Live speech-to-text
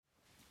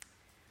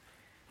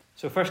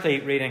So firstly,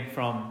 reading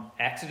from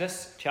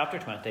Exodus chapter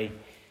 20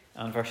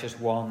 and verses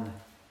 1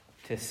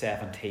 to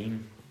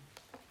 17.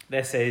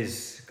 This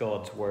is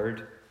God's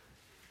word.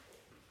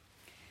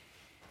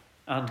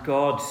 And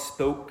God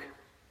spoke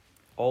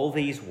all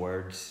these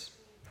words,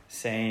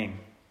 saying,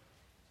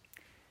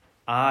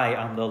 I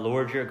am the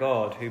Lord your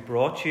God, who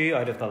brought you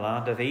out of the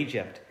land of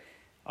Egypt,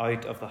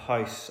 out of the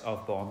house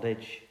of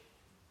bondage.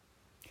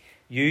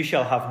 You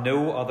shall have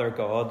no other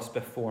gods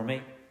before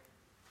me.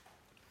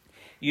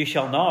 You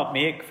shall not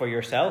make for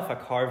yourself a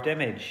carved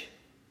image,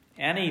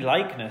 any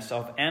likeness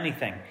of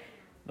anything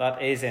that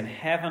is in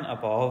heaven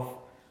above,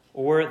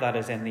 or that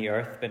is in the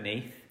earth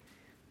beneath,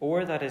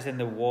 or that is in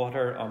the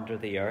water under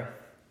the earth.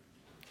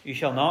 You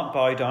shall not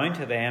bow down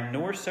to them,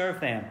 nor serve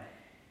them.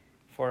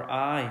 For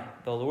I,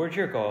 the Lord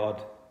your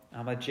God,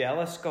 am a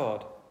jealous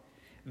God,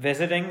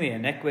 visiting the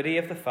iniquity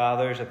of the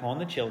fathers upon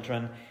the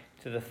children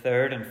to the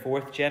third and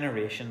fourth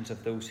generations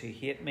of those who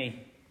hate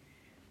me,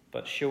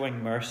 but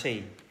showing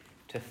mercy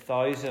to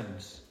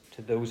thousands,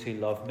 to those who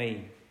love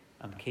me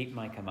and keep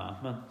my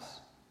commandments.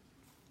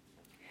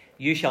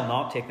 You shall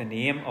not take the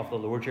name of the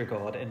Lord your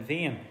God in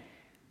vain,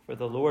 for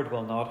the Lord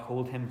will not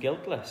hold him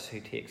guiltless who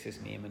takes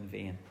his name in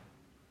vain.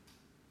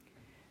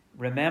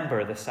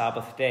 Remember the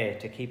Sabbath day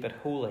to keep it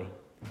holy.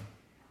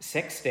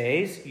 6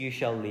 days you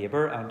shall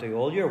labour and do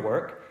all your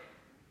work,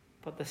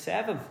 but the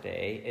seventh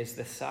day is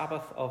the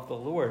Sabbath of the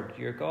Lord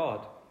your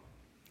God.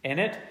 In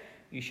it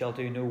you shall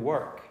do no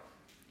work,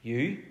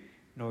 you,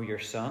 nor your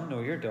son,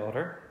 nor your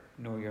daughter,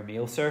 nor your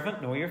male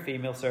servant, nor your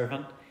female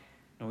servant,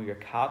 nor your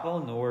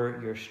cattle,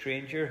 nor your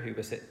stranger who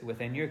is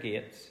within your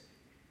gates.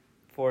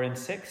 For in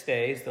 6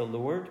 days the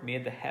Lord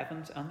made the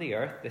heavens and the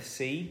earth, the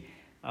sea,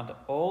 and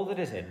all that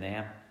is in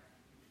them,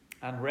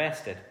 and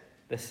rested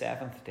the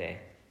seventh day.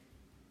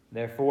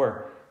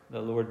 Therefore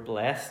the Lord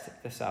blessed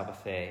the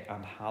Sabbath day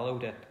and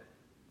hallowed it.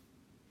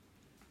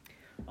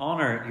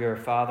 Honour your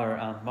father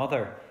and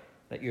mother,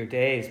 that your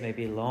days may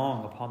be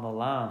long upon the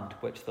land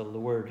which the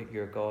Lord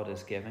your God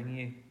is giving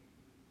you.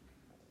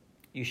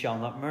 You shall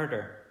not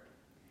murder.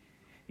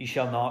 You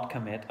shall not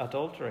commit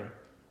adultery.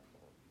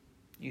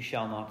 You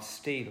shall not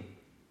steal.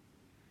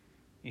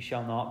 You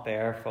shall not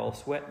bear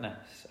false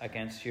witness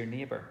against your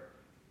neighbour.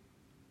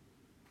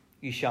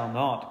 You shall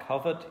not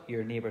covet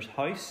your neighbour's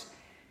house.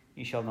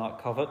 You shall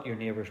not covet your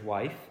neighbour's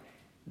wife,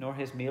 nor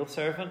his male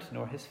servant,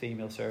 nor his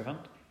female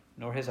servant,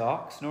 nor his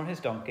ox, nor his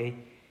donkey,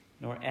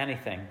 nor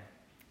anything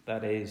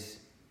that is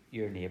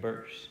your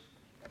neighbour's.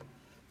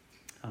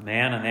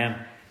 Amen. And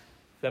then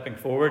flipping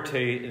forward to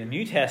the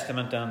New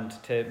Testament and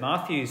to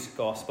Matthew's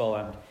Gospel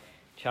and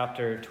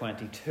chapter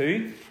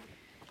 22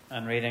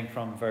 and reading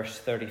from verse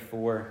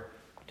 34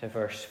 to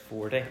verse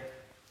 40.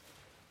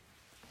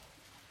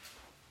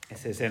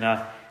 This is in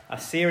a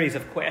series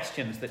of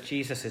questions that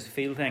Jesus is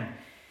fielding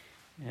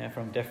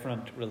from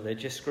different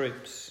religious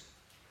groups.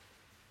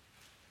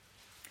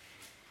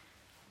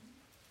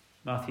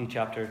 Matthew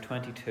chapter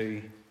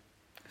 22,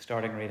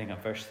 starting reading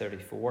at verse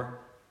 34.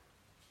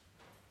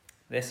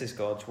 This is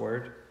God's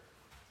word.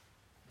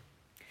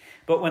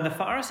 But when the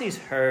Pharisees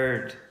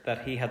heard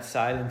that he had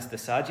silenced the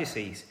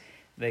Sadducees,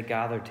 they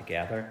gathered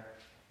together.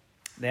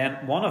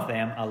 Then one of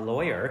them, a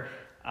lawyer,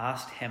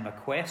 asked him a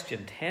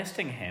question,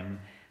 testing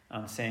him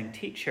and saying,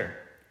 Teacher,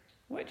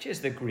 which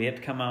is the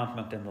great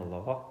commandment in the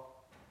law?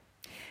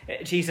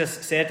 Jesus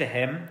said to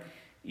him,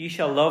 You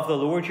shall love the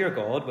Lord your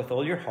God with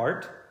all your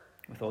heart,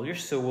 with all your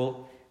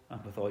soul,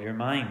 and with all your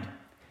mind.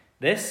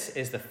 This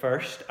is the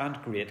first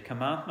and great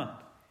commandment.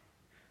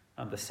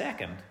 And the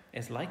second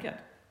is like it.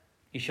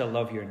 You shall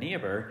love your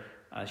neighbour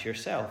as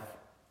yourself.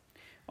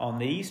 On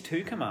these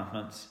two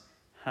commandments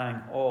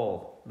hang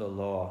all the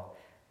law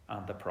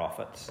and the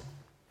prophets.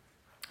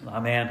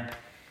 Amen.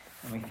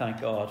 And we thank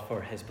God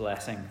for his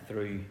blessing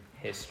through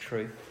his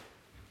truth.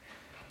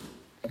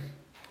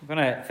 We're going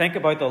to think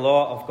about the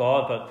law of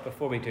God, but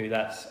before we do,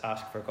 let's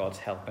ask for God's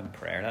help in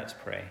prayer. Let's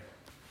pray.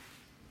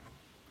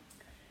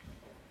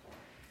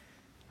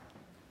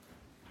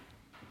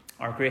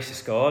 Our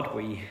gracious God,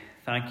 we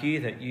thank you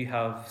that you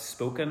have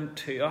spoken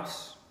to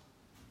us.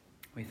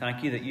 We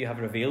thank you that you have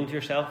revealed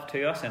yourself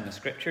to us in the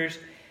scriptures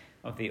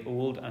of the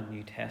Old and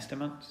New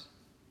Testaments.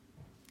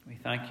 We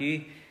thank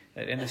you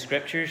that in the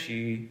scriptures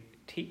you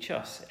teach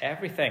us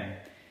everything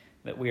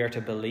that we are to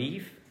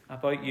believe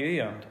about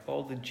you and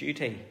all the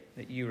duty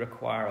that you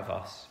require of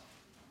us.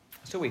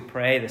 So we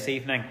pray this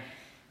evening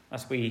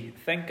as we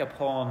think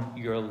upon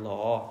your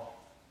law,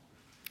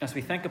 as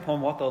we think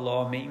upon what the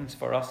law means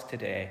for us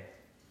today,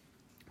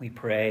 we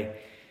pray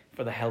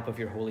for the help of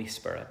your Holy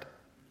Spirit.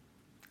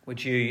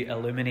 Would you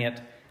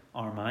illuminate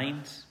our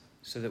minds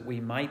so that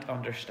we might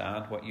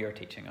understand what you're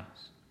teaching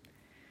us?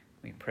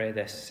 We pray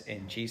this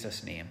in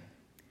Jesus' name.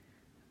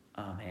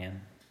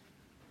 Amen.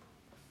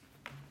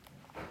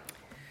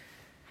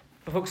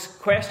 But folks,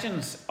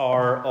 questions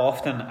are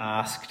often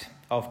asked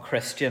of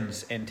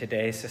Christians in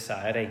today's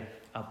society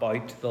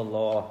about the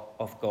law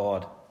of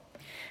God.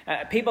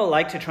 People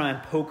like to try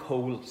and poke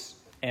holes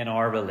in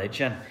our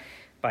religion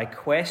by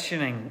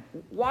questioning,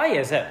 why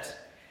is it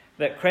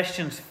that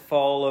Christians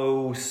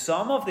follow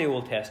some of the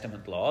Old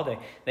Testament law.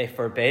 They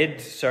forbid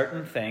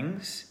certain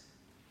things,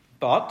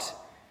 but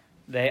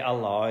they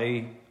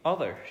allow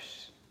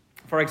others.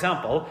 For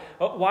example,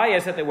 why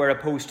is it that we're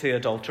opposed to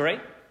adultery?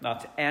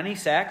 That's any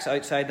sex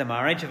outside the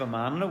marriage of a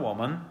man and a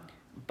woman,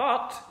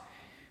 but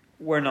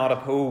we're not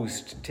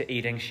opposed to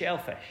eating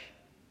shellfish,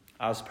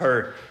 as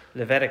per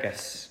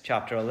Leviticus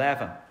chapter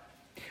 11.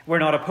 We're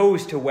not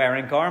opposed to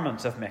wearing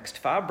garments of mixed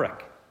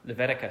fabric,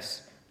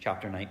 Leviticus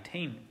chapter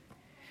 19.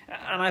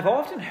 And I've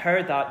often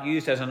heard that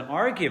used as an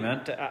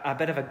argument, a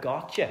bit of a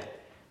gotcha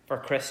for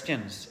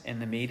Christians in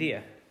the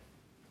media.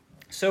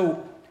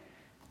 So,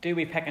 do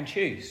we pick and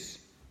choose?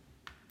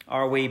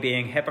 Are we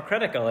being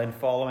hypocritical in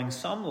following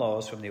some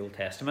laws from the Old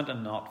Testament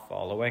and not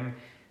following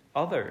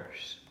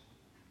others?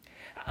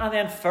 And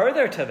then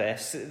further to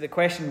this, the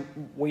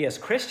question we as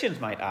Christians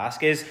might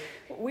ask is,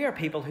 we are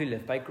people who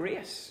live by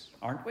grace,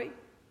 aren't we?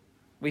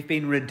 We've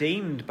been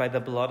redeemed by the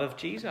blood of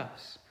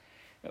Jesus.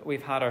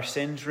 We've had our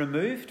sins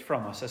removed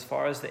from us as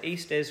far as the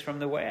east is from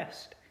the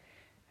west.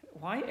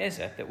 Why is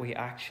it that we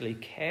actually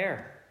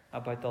care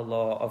about the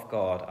law of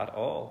God at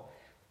all?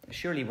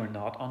 Surely we're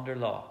not under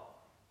law.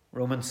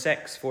 Romans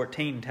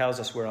 6:14 tells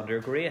us we're under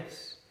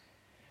grace.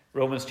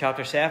 Romans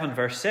chapter 7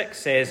 verse 6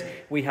 says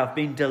we have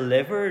been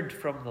delivered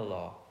from the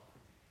law.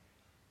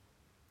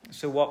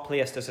 So what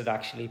place does it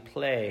actually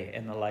play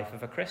in the life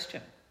of a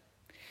Christian?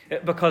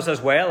 Because as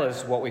well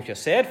as what we've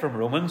just said from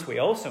Romans, we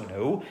also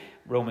know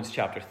Romans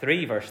chapter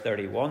 3 verse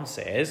 31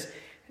 says,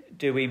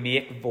 do we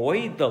make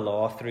void the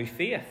law through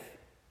faith?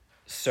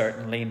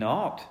 Certainly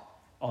not.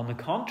 On the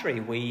contrary,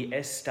 we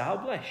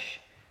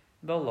establish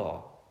the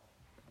law.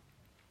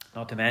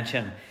 Not to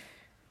mention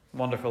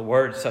wonderful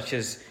words such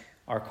as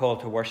our call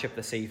to worship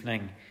this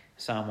evening,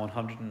 Psalm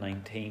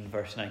 119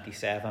 verse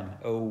 97.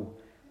 Oh,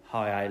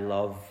 how I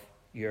love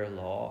your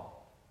law.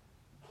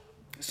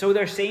 So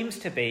there seems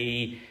to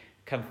be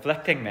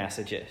conflicting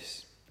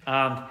messages.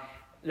 And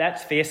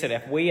let's face it,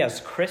 if we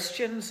as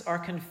Christians are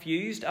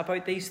confused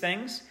about these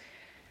things,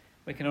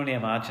 we can only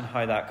imagine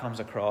how that comes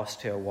across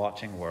to a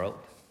watching world.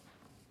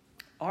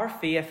 Our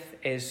faith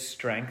is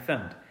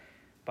strengthened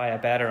by a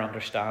better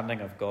understanding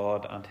of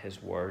God and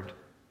His Word.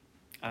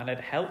 And it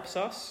helps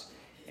us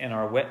in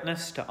our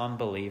witness to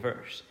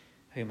unbelievers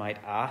who might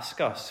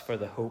ask us for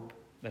the hope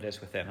that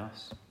is within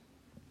us.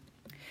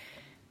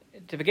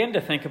 To begin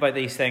to think about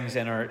these things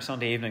in our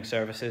Sunday evening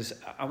services,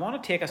 I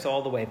want to take us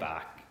all the way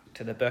back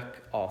to the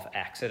book of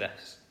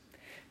Exodus,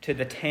 to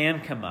the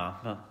 10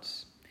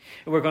 Commandments.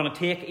 We're going to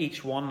take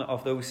each one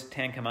of those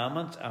 10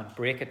 Commandments and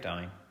break it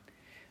down.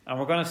 And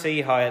we're going to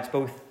see how it's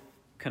both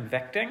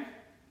convicting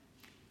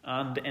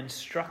and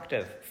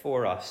instructive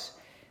for us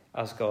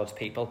as God's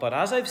people. But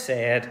as I've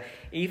said,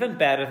 even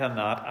better than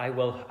that,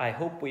 I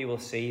hope we will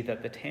see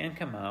that the 10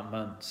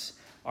 Commandments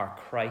are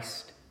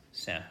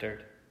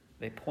Christ-centered.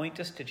 They point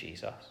us to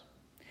Jesus,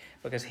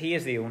 because He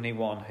is the only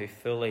one who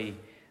fully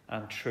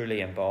and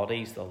truly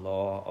embodies the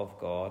law of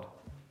God.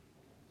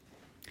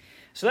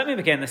 So let me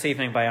begin this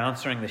evening by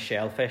answering the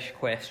shellfish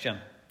question,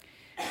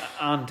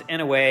 and in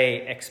a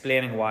way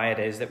explaining why it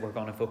is that we're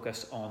going to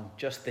focus on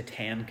just the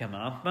 10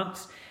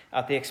 Commandments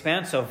at the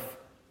expense of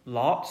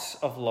lots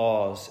of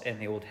laws in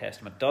the Old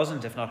Testament,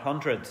 dozens if not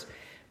hundreds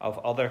of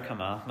other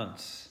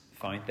commandments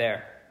found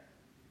there.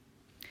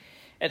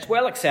 It's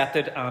well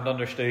accepted and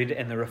understood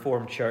in the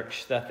Reformed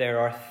Church that there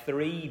are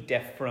 3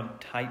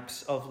 different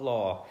types of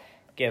law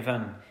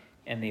given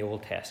in the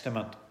Old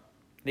Testament.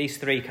 These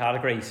 3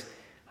 categories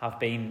have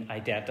been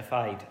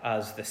identified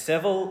as the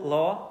civil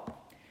law,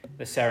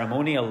 the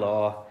ceremonial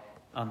law,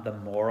 and the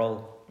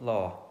moral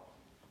law.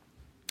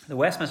 The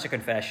Westminster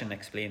Confession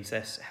explains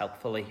this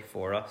helpfully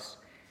for us.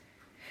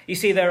 You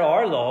see, there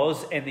are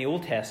laws in the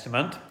Old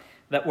Testament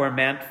that were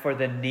meant for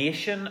the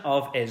nation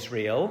of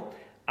Israel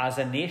as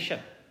a nation.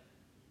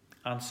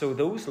 And so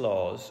those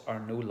laws are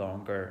no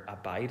longer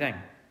abiding.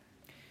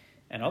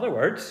 In other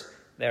words,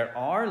 there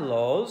are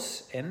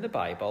laws in the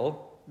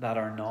Bible that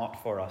are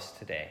not for us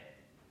today,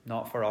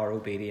 not for our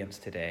obedience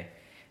today.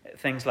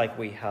 Things like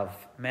we have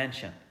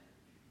mentioned.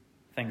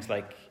 Things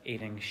like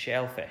eating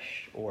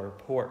shellfish or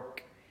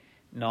pork,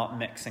 not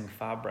mixing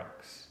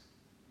fabrics,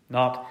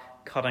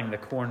 not cutting the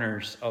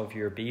corners of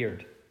your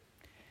beard,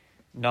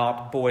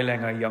 not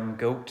boiling a young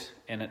goat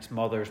in its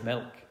mother's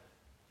milk.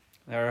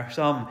 There are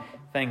some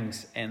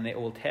things in the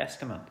Old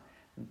Testament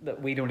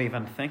that we don't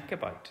even think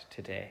about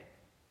today.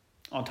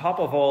 On top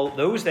of all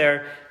those,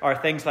 there are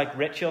things like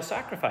ritual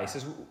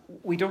sacrifices.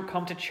 We don't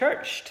come to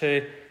church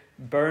to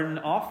burn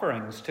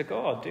offerings to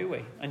God, do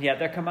we? And yet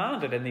they're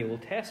commanded in the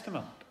Old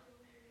Testament.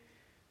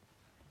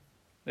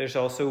 There's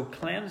also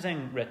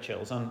cleansing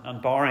rituals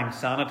and barring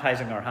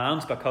sanitizing our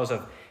hands because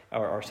of,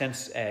 or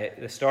since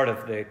the start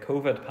of the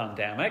COVID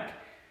pandemic,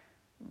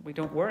 we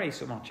don't worry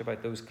so much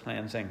about those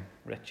cleansing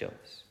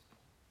rituals.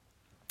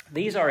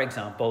 These are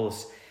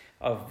examples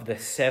of the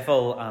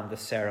civil and the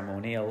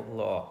ceremonial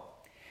law.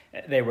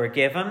 They were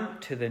given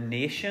to the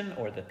nation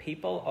or the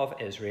people of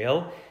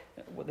Israel.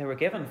 They were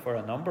given for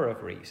a number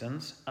of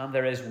reasons, and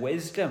there is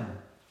wisdom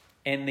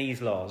in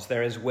these laws.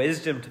 There is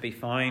wisdom to be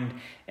found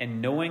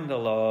in knowing the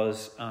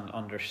laws and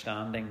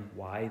understanding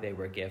why they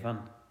were given.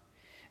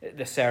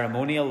 The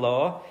ceremonial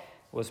law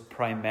was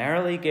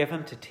primarily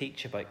given to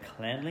teach about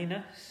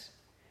cleanliness,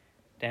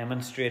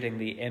 demonstrating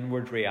the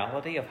inward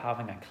reality of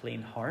having a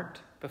clean heart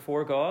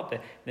before God,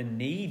 the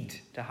need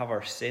to have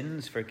our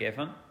sins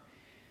forgiven.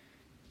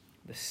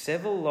 The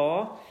civil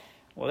law,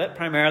 well, it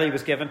primarily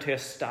was given to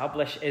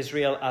establish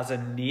Israel as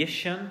a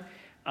nation,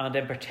 and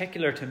in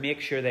particular to make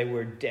sure they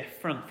were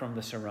different from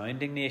the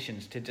surrounding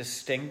nations, to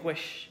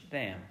distinguish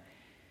them.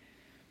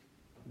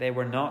 They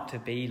were not to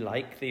be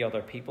like the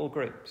other people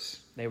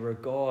groups. They were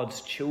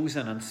God's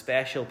chosen and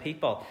special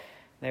people.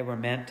 They were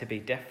meant to be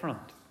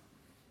different.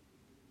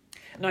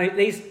 Now,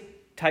 these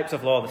types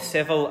of law, the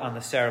civil and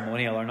the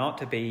ceremonial, are not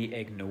to be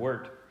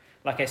ignored.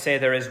 Like I say,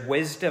 there is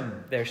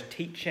wisdom, there's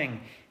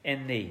teaching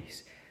in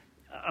these.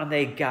 And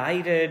they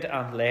guided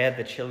and led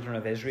the children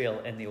of Israel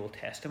in the Old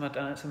Testament.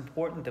 And it's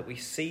important that we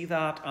see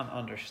that and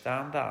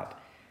understand that.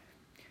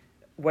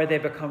 Where they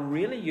become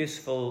really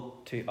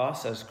useful to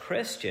us as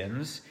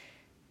Christians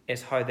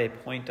is how they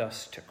point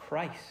us to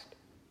Christ.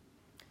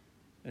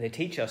 They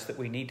teach us that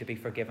we need to be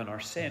forgiven our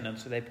sin, and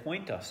so they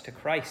point us to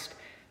Christ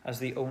as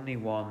the only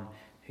one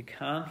who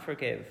can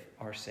forgive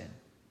our sin.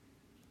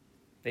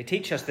 They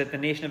teach us that the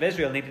nation of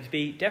Israel needed to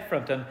be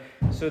different, and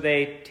so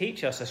they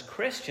teach us as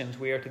Christians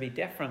we are to be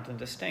different and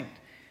distinct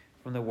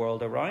from the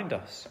world around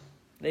us.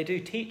 They do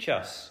teach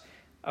us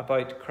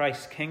about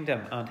Christ's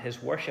kingdom and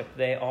his worship.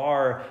 They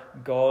are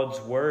God's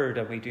word,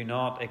 and we do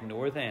not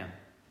ignore them.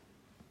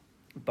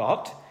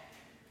 But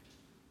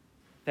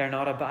they're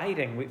not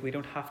abiding. We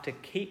don't have to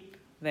keep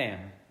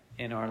them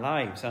in our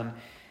lives. And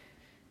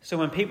so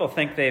when people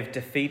think they've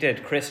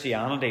defeated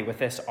Christianity with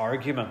this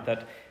argument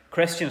that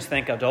Christians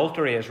think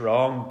adultery is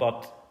wrong,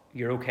 but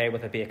you're okay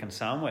with a bacon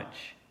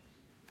sandwich,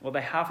 well,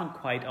 they haven't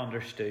quite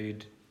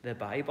understood the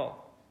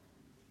Bible.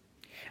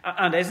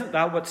 And isn't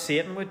that what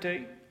Satan would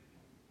do?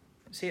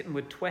 Satan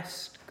would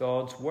twist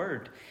God's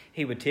word.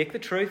 He would take the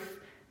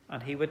truth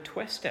and he would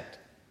twist it.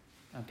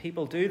 And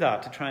people do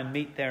that to try and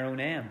meet their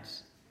own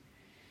ends.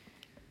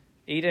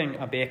 Eating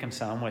a bacon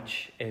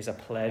sandwich is a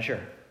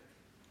pleasure,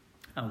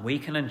 and we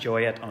can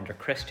enjoy it under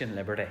Christian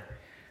liberty.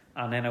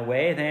 And in a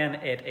way, then,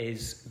 it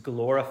is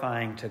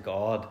glorifying to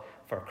God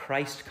for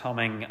Christ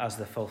coming as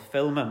the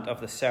fulfillment of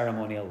the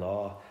ceremonial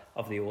law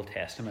of the Old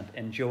Testament.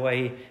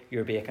 Enjoy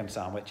your bacon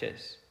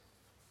sandwiches.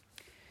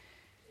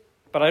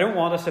 But I don't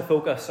want us to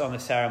focus on the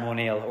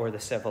ceremonial or the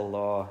civil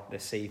law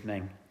this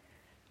evening.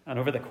 And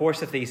over the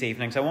course of these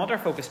evenings, I want our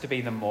focus to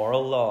be the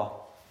moral law.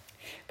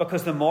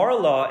 Because the moral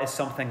law is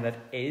something that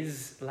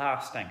is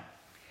lasting.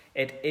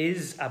 It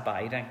is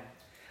abiding.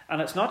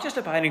 And it's not just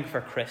abiding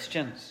for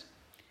Christians.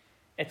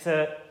 It's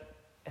a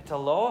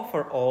law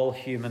for all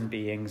human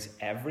beings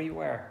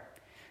everywhere.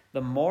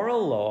 The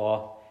moral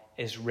law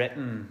is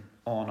written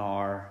on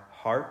our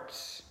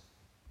hearts.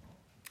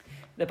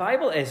 The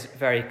Bible is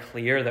very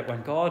clear that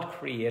when God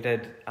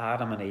created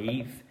Adam and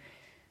Eve,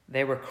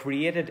 they were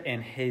created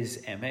in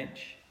his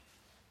image.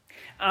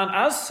 And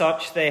as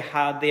such, they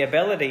had the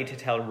ability to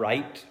tell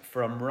right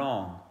from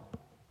wrong.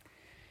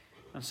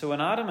 And so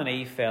when Adam and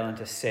Eve fell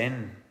into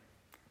sin,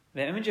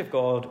 the image of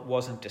God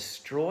wasn't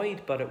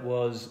destroyed, but it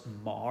was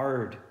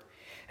marred.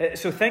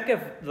 So think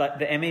of like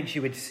the image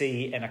you would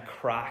see in a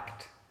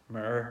cracked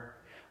mirror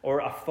or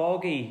a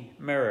foggy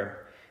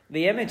mirror.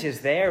 The image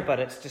is there,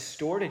 but it's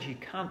distorted. You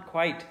can't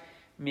quite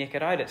make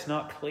it out. It's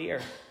not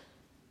clear.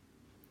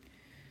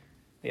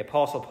 The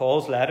Apostle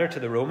Paul's letter to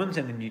the Romans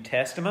in the New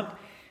Testament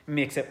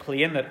makes it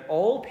plain that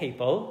all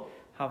people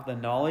have the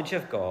knowledge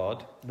of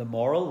God, the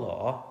moral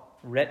law,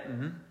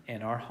 written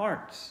in our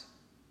hearts,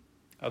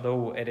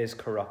 although it is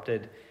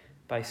corrupted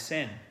by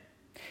sin.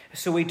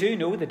 So we do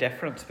know the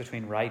difference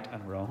between right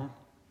and wrong.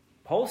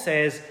 Paul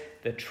says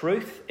the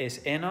truth is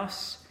in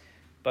us,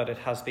 but it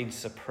has been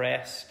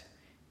suppressed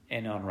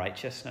in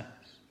unrighteousness.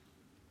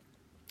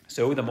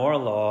 So the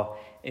moral law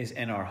is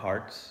in our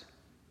hearts,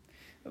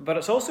 but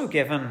it's also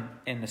given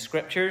in the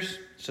Scriptures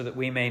so that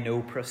we may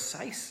know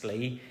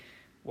precisely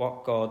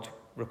what God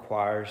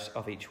requires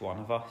of each one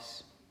of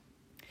us.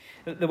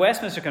 The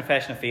Westminster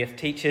Confession of Faith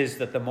teaches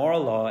that the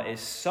moral law is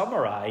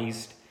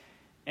summarized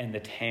in the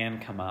Ten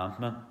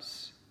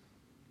Commandments.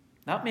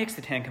 That makes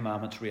the Ten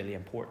Commandments really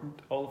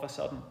important all of a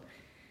sudden,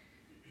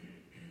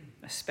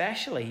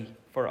 especially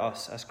for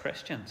us as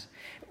Christians.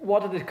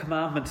 What do the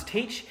commandments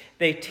teach?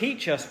 They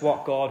teach us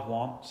what God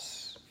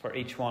wants for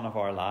each one of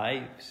our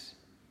lives.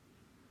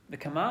 The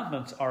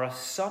commandments are a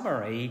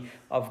summary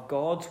of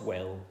God's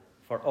will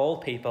for all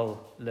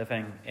people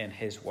living in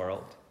his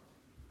world.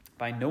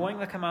 By knowing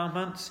the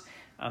commandments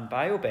and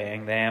by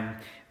obeying them,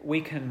 we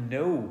can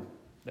know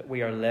that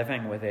we are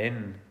living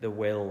within the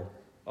will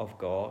of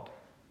God.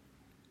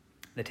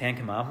 The Ten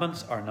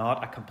Commandments are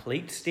not a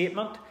complete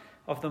statement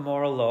of the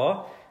moral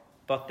law,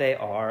 but they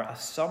are a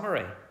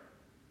summary.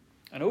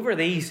 And over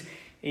these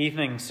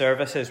evening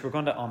services, we're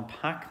going to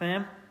unpack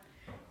them.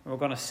 We're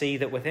going to see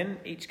that within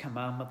each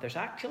commandment, there's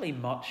actually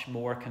much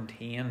more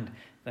contained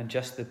than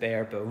just the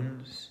bare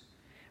bones.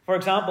 For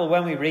example,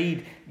 when we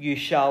read, "You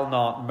shall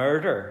not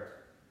murder,"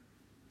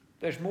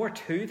 there's more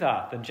to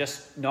that than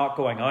just not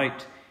going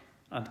out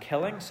and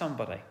killing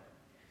somebody.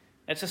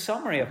 It's a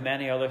summary of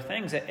many other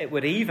things. It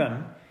would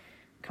even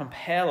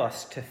compel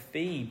us to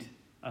feed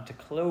and to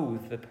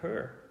clothe the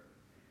poor.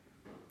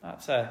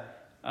 That's an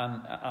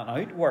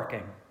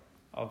outworking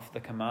of the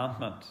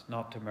commandment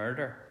not to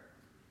murder.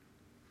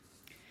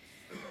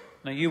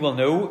 Now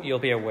you'll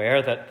be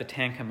aware that the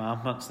Ten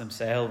Commandments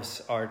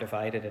themselves are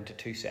divided into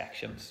two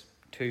sections,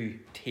 two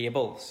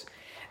tables.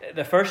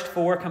 The first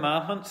 4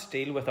 commandments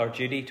deal with our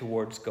duty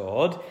towards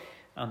God,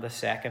 and the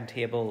second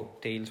table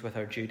deals with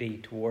our duty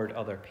toward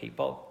other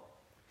people.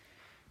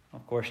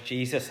 Of course,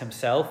 Jesus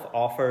himself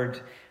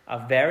offered a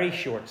very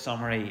short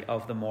summary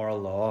of the moral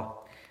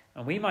law,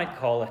 and we might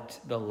call it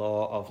the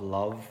law of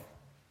love.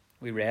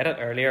 We read it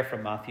earlier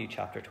from Matthew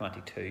chapter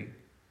 22.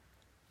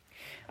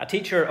 A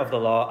teacher of the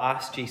law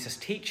asked Jesus,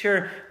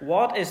 "Teacher,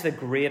 what is the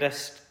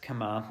greatest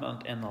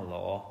commandment in the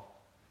law?"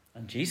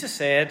 And Jesus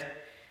said,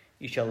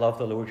 "You shall love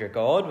the Lord your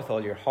God with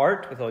all your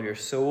heart, with all your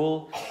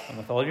soul, and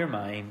with all your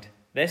mind.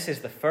 This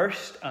is the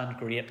first and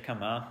great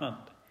commandment.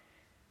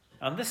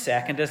 And the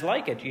second is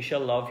like it. You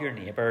shall love your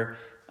neighbour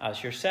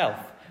as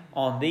yourself.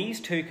 On these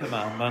 2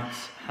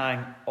 commandments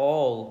hang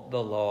all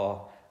the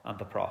law and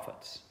the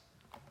prophets."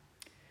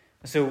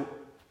 So,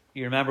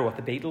 you remember what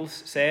the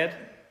Beatles said?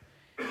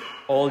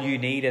 All you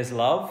need is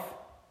love.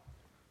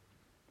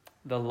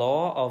 The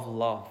law of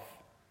love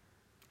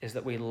is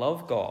that we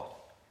love God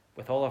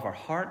with all of our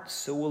heart,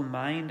 soul,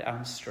 mind,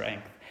 and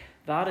strength.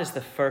 That is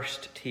the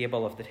first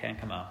table of the 10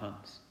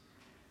 Commandments.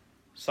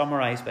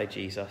 Summarized by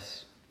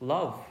Jesus.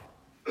 Love.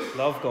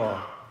 Love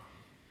God.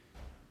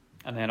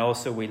 And then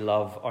also we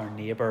love our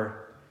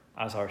neighbour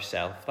as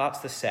ourselves. That's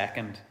the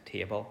second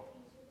table.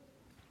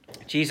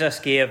 Jesus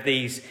gave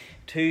these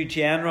 2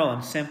 general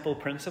and simple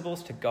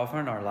principles to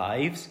govern our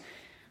lives.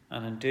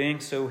 And in doing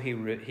so,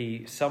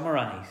 he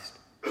summarized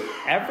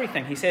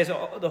everything. He says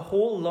the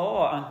whole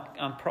law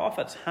and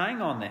prophets hang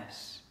on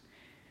this.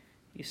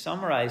 He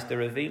summarized the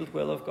revealed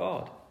will of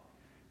God,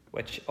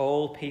 which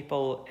all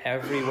people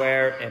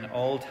everywhere in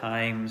all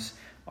times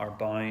are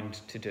bound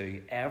to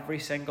do. Every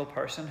single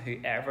person who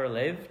ever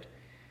lived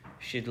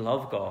should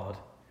love God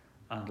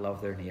and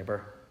love their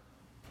neighbour.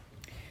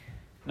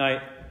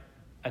 Now,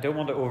 I don't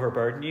want to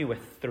overburden you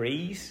with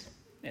 3s.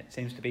 It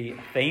seems to be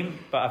a theme,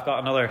 but I've got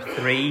another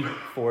 3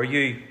 for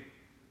you.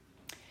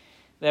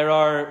 There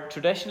are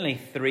traditionally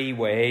 3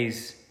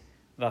 ways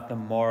that the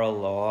moral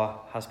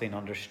law has been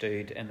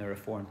understood in the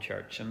Reformed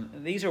Church.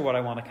 And these are what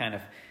I want to kind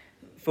of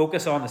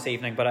focus on this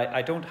evening, but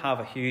I don't have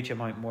a huge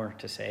amount more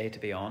to say, to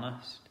be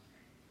honest.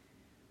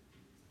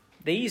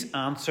 These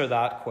answer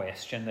that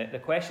question, the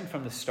question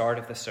from the start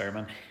of the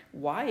sermon.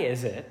 Why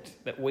is it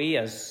that we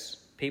as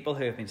people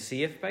who have been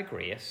saved by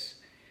grace,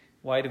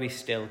 why do we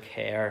still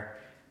care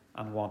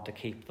and want to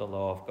keep the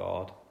law of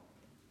God?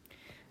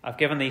 I've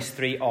given these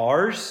 3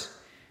 R's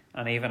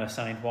and even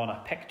assigned one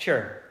a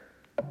picture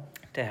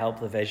to help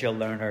the visual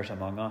learners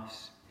among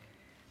us.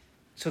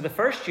 So the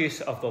first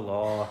use of the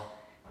law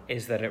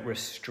is that it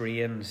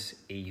restrains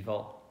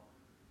evil.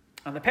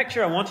 And the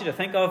picture I want you to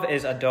think of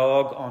is a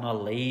dog on a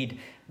lead.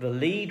 The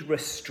lead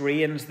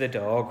restrains the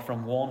dog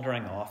from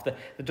wandering off.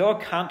 The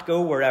dog can't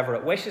go wherever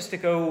it wishes to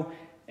go.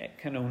 It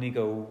can only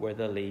go where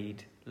the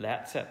lead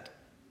lets it.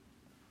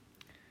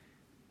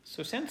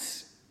 So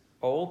since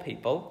all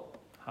people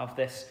have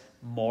this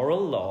moral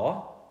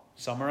law,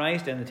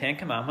 summarized in the 10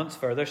 Commandments,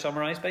 further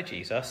summarized by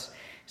Jesus,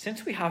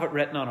 since we have it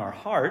written on our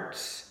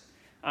hearts,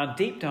 and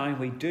deep down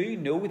we do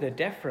know the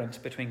difference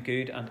between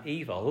good and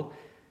evil,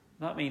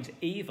 that means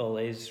evil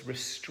is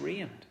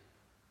restrained.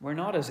 We're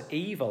not as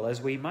evil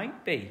as we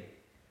might be.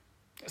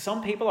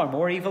 Some people are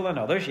more evil than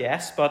others,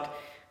 yes, but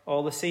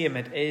all the same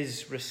it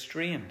is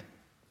restrained.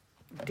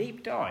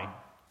 Deep down,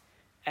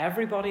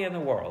 everybody in the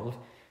world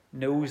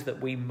knows that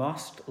we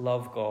must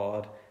love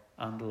God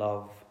and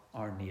love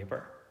our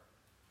neighbour.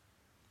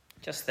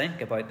 Just think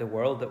about the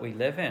world that we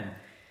live in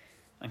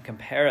and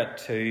compare it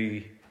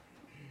to,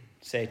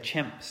 say,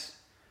 chimps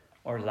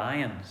or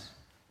lions.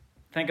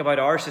 Think about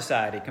our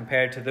society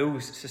compared to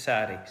those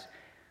societies.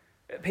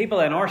 People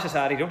in our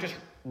society don't just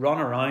run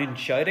around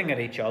shouting at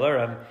each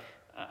other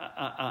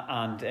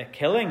and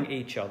killing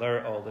each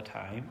other all the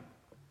time.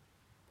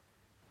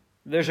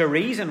 There's a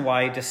reason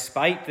why,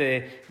 despite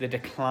the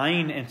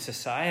decline in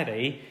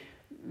society,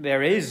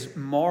 there is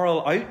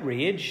moral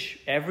outrage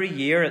every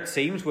year, it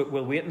seems.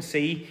 We'll wait and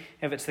see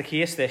if it's the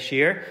case this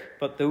year.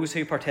 But those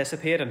who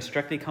participate in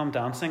Strictly Come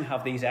Dancing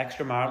have these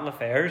extramarital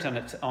affairs, and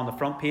it's on the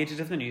front pages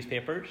of the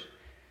newspapers.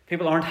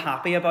 People aren't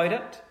happy about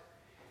it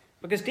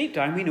because deep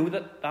down we know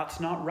that that's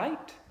not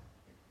right.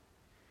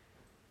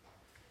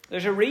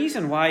 There's a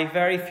reason why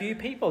very few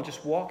people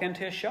just walk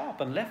into a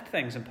shop and lift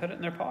things and put it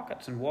in their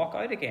pockets and walk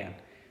out again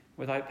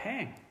without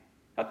paying.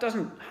 That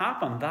doesn't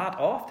happen that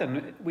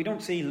often. We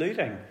don't see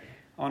looting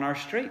on our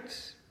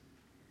streets.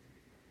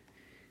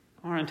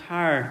 Our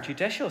entire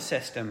judicial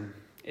system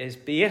is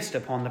based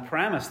upon the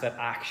premise that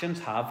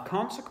actions have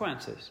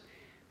consequences.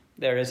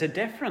 There is a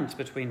difference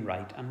between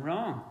right and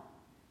wrong.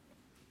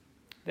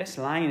 This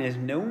line is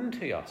known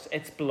to us.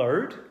 It's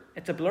blurred.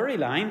 It's a blurry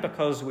line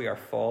because we are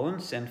fallen,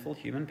 sinful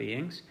human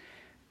beings,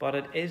 but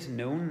it is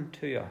known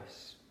to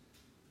us.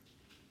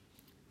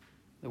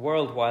 The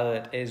world, while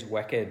it is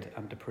wicked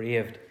and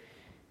depraved,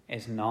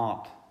 is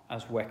not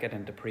as wicked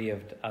and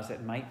depraved as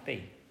it might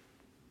be.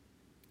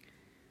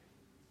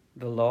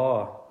 The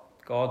law,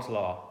 God's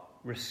law,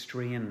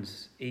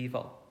 restrains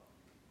evil.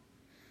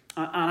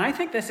 And I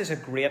think this is a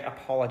great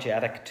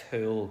apologetic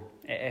tool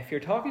if you're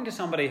talking to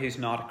somebody who's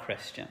not a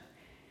Christian.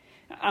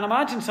 And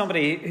imagine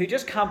somebody who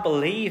just can't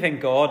believe in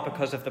God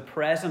because of the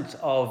presence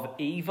of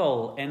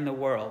evil in the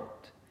world.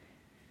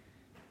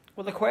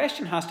 Well, the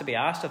question has to be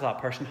asked of that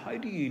person, how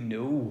do you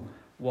know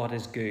what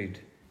is good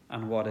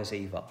and what is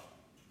evil?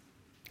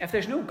 If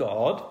there's no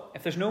God,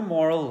 if there's no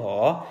moral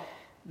law,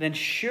 then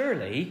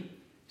surely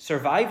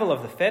survival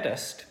of the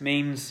fittest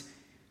means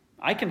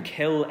I can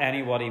kill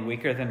anybody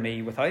weaker than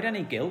me without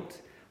any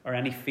guilt or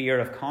any fear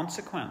of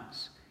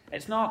consequence.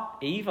 It's not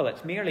evil,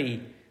 it's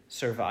merely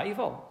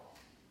survival.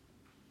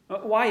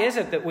 Why is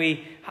it that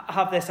we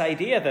have this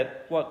idea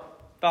that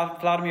what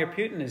Vladimir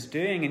Putin is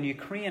doing in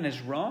Ukraine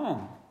is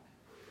wrong?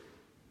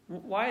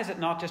 Why is it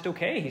not just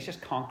okay? He's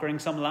just conquering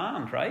some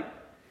land, right?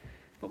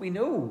 But we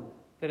know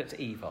that it's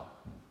evil.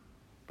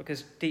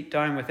 Because deep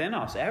down within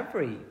us,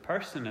 every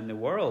person in the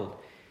world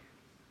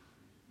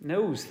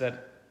knows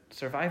that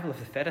survival of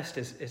the fittest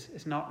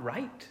is not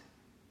right.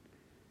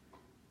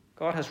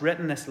 God has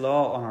written this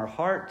law on our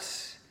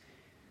hearts.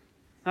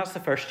 That's the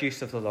first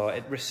use of the law.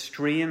 It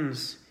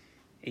restrains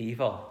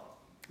evil.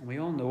 And we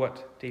all know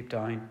it deep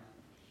down.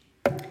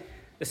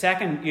 The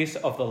second use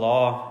of the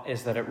law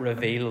is that it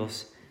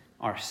reveals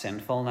our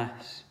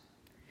sinfulness.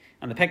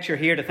 And the picture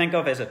here to think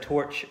of is a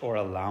torch or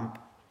a lamp.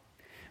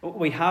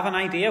 We have an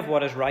idea of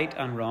what is right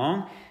and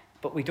wrong,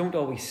 but we don't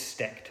always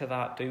stick to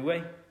that, do we?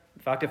 In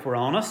fact, if we're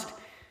honest,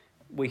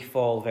 we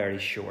fall very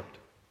short.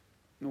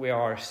 We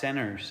are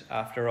sinners,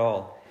 after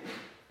all.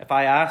 If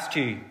I asked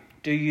you,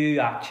 do you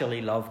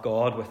actually love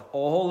God with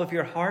all of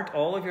your heart,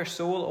 all of your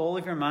soul, all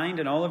of your mind,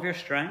 and all of your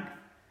strength?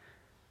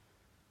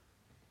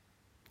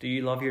 Do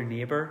you love your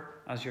neighbour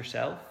as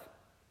yourself?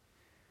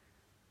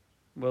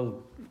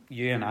 Well,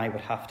 you and I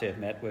would have to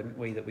admit, wouldn't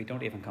we, that we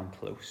don't even come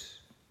close.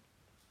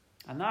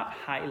 And that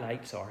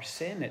highlights our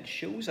sin. It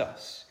shows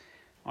us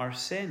our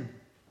sin.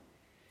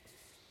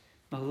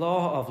 The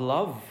law of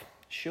love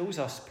shows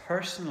us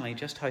personally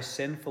just how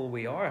sinful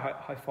we are,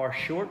 how far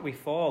short we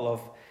fall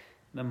of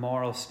the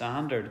moral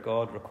standard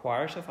God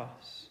requires of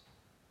us.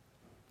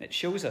 It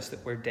shows us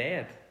that we're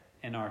dead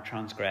in our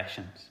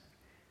transgressions.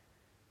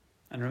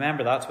 And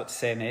remember, that's what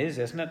sin is,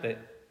 isn't it?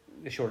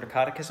 The Shorter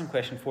Catechism,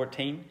 question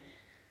 14.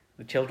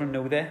 The children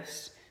know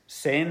this.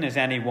 Sin is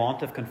any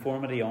want of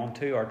conformity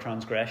unto or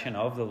transgression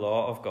of the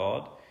law of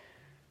God.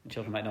 The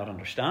children might not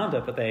understand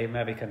it, but they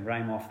maybe can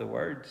rhyme off the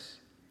words.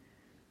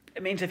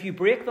 It means if you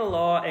break the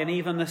law in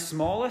even the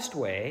smallest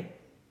way,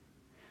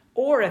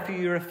 or if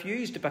you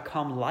refuse to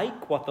become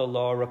like what the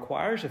law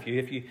requires of you,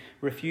 if you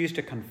refuse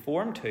to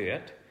conform to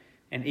it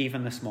in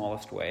even the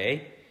smallest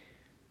way,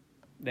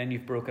 then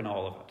you've broken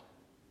all of it.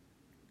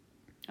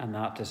 And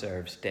that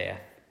deserves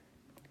death.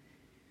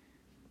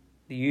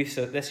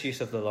 This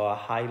use of the law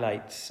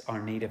highlights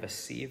our need of a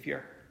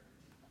saviour.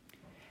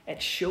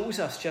 It shows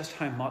us just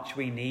how much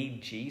we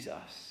need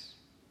Jesus.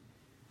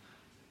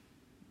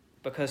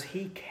 Because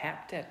he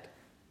kept it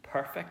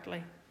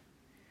perfectly.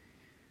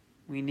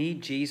 We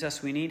need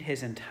Jesus. We need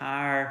his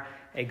entire,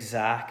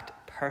 exact,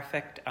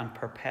 perfect and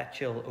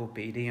perpetual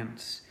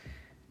obedience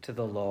to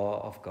the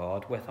law of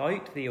God.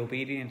 Without the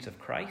obedience of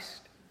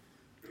Christ,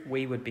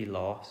 we would be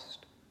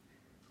lost.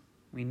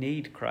 We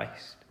need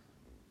Christ.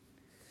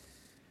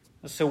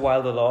 So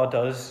while the law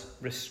does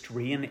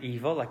restrain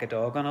evil like a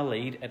dog on a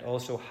lead, it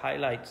also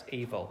highlights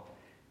evil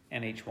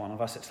in each one of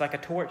us. It's like a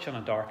torch on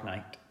a dark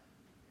night.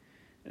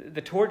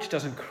 The torch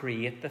doesn't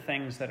create the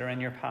things that are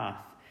in your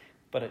path,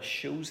 but it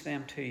shows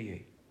them to you.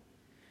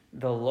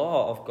 The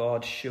law of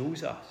God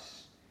shows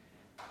us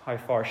how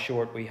far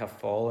short we have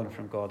fallen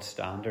from God's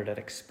standard. It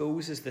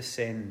exposes the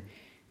sin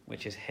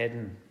which is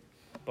hidden,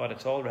 but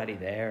it's already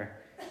there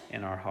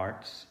in our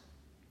hearts.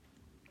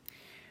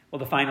 Well,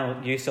 the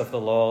final use of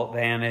the law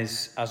then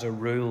is as a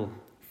rule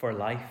for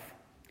life.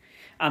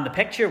 And the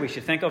picture we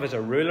should think of as a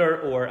ruler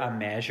or a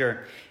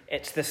measure.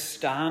 It's the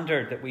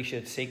standard that we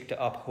should seek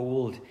to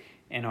uphold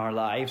in our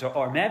lives,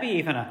 or maybe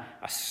even a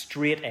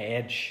straight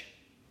edge.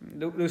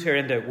 Those who are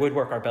into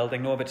woodwork or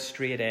building know about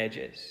straight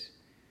edges.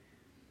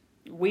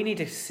 We need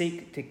to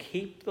seek to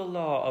keep the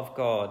law of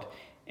God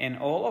in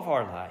all of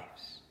our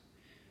lives.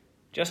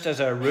 Just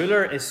as a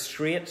ruler is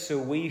straight, so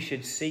we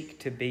should seek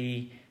to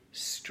be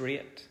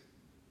straight.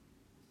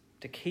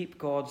 To keep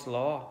God's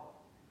law.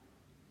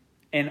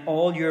 In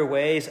all your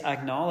ways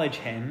acknowledge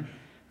him,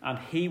 and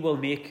he will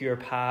make your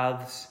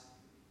paths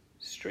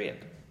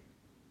straight.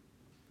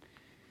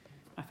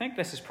 I think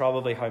this is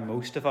probably how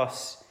most of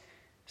us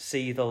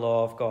see the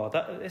law of God.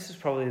 This is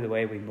probably the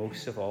way we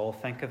most of all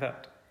think of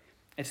it.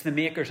 It's the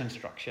maker's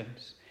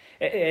instructions.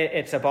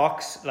 It's a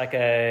box, like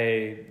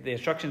the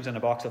instructions in a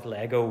box of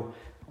Lego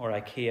or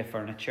IKEA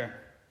furniture.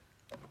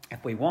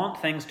 If we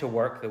want things to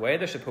work the way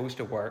they're supposed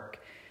to work,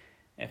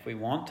 if we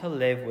want to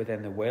live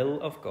within the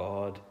will of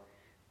God,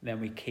 then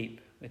we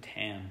keep the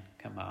 10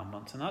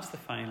 Commandments. And that's the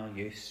final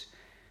use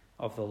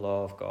of the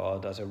law of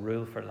God as a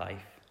rule for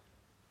life.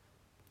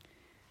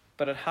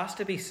 But it has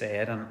to be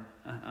said,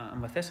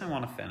 and with this I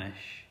want to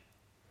finish,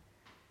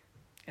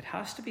 it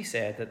has to be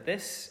said that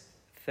this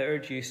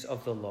third use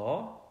of the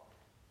law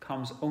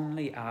comes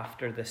only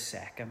after the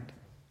second.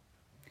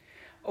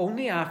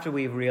 Only after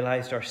we've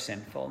realised our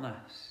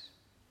sinfulness.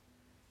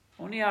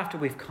 Only after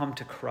we've come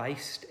to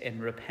Christ in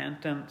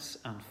repentance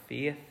and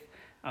faith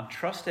and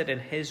trusted in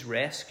his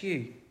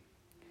rescue.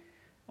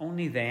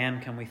 Only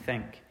then can we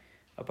think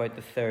about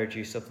the third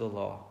use of the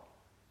law.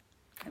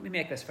 Let me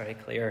make this very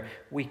clear.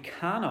 We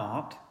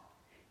cannot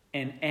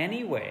in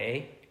any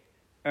way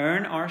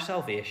earn our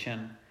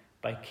salvation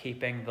by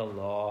keeping the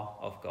law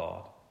of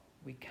God.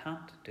 We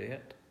can't do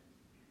it.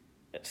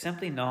 It's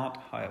simply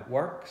not how it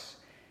works,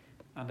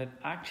 and it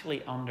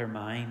actually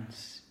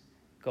undermines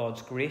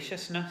God's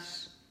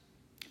graciousness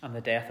and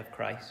the death of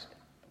Christ.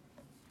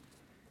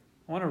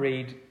 I want to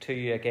read to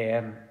you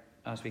again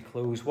as we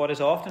close what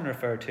is often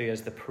referred to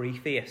as the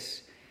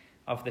preface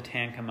of the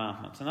 10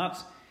 Commandments, and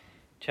that's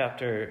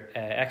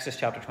Exodus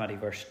chapter 20,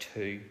 verse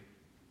 2.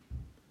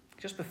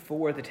 Just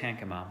before the 10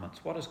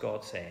 Commandments, what does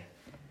God say?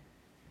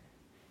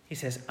 He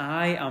says,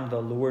 "I am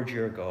the Lord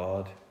your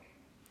God,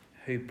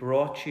 who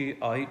brought you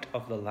out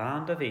of the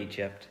land of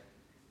Egypt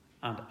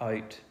and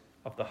out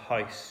of the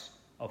house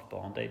of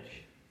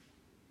bondage."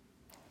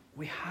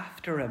 We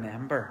have to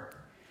remember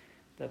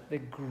that the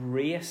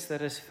grace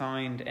that is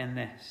found in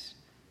this,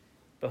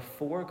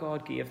 before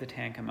God gave the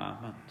 10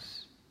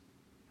 Commandments,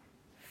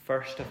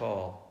 first of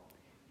all,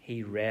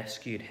 he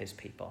rescued his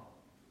people.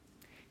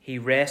 He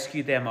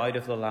rescued them out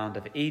of the land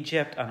of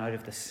Egypt and out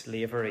of the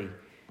slavery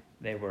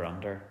they were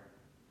under.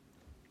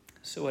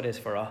 So it is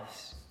for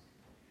us.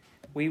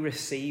 We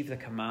receive the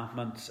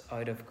commandments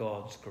out of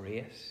God's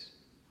grace.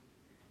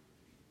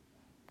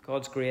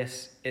 God's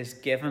grace is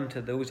given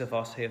to those of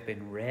us who have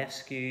been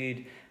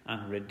rescued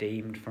and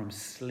redeemed from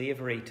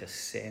slavery to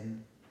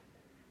sin,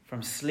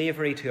 from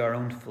slavery to our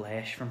own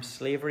flesh, from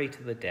slavery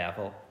to the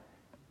devil.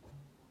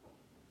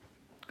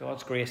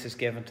 God's grace is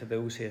given to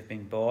those who have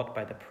been bought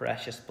by the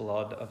precious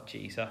blood of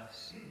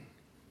Jesus.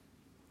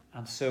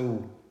 And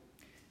so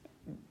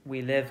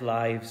we live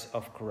lives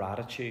of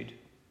gratitude,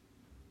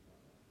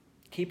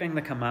 keeping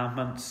the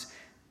commandments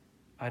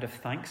out of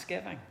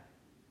thanksgiving.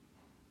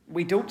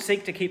 We don't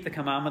seek to keep the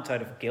commandments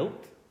out of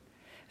guilt,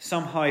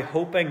 somehow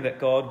hoping that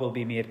God will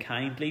be made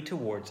kindly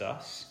towards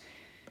us.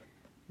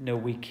 No,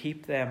 we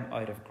keep them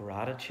out of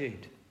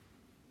gratitude,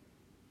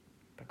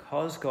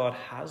 because God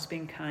has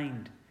been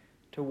kind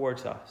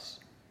towards us.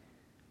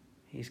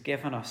 He's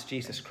given us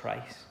Jesus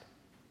Christ.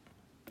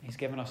 He's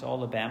given us all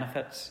the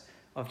benefits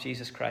of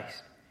Jesus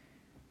Christ.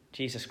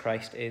 Jesus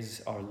Christ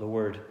is our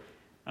Lord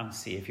and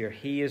Saviour.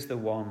 He is the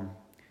one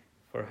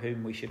for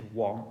whom we should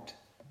want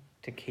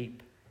to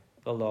keep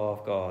the law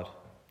of God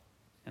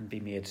and be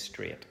made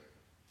straight.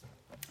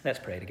 Let's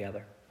pray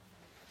together.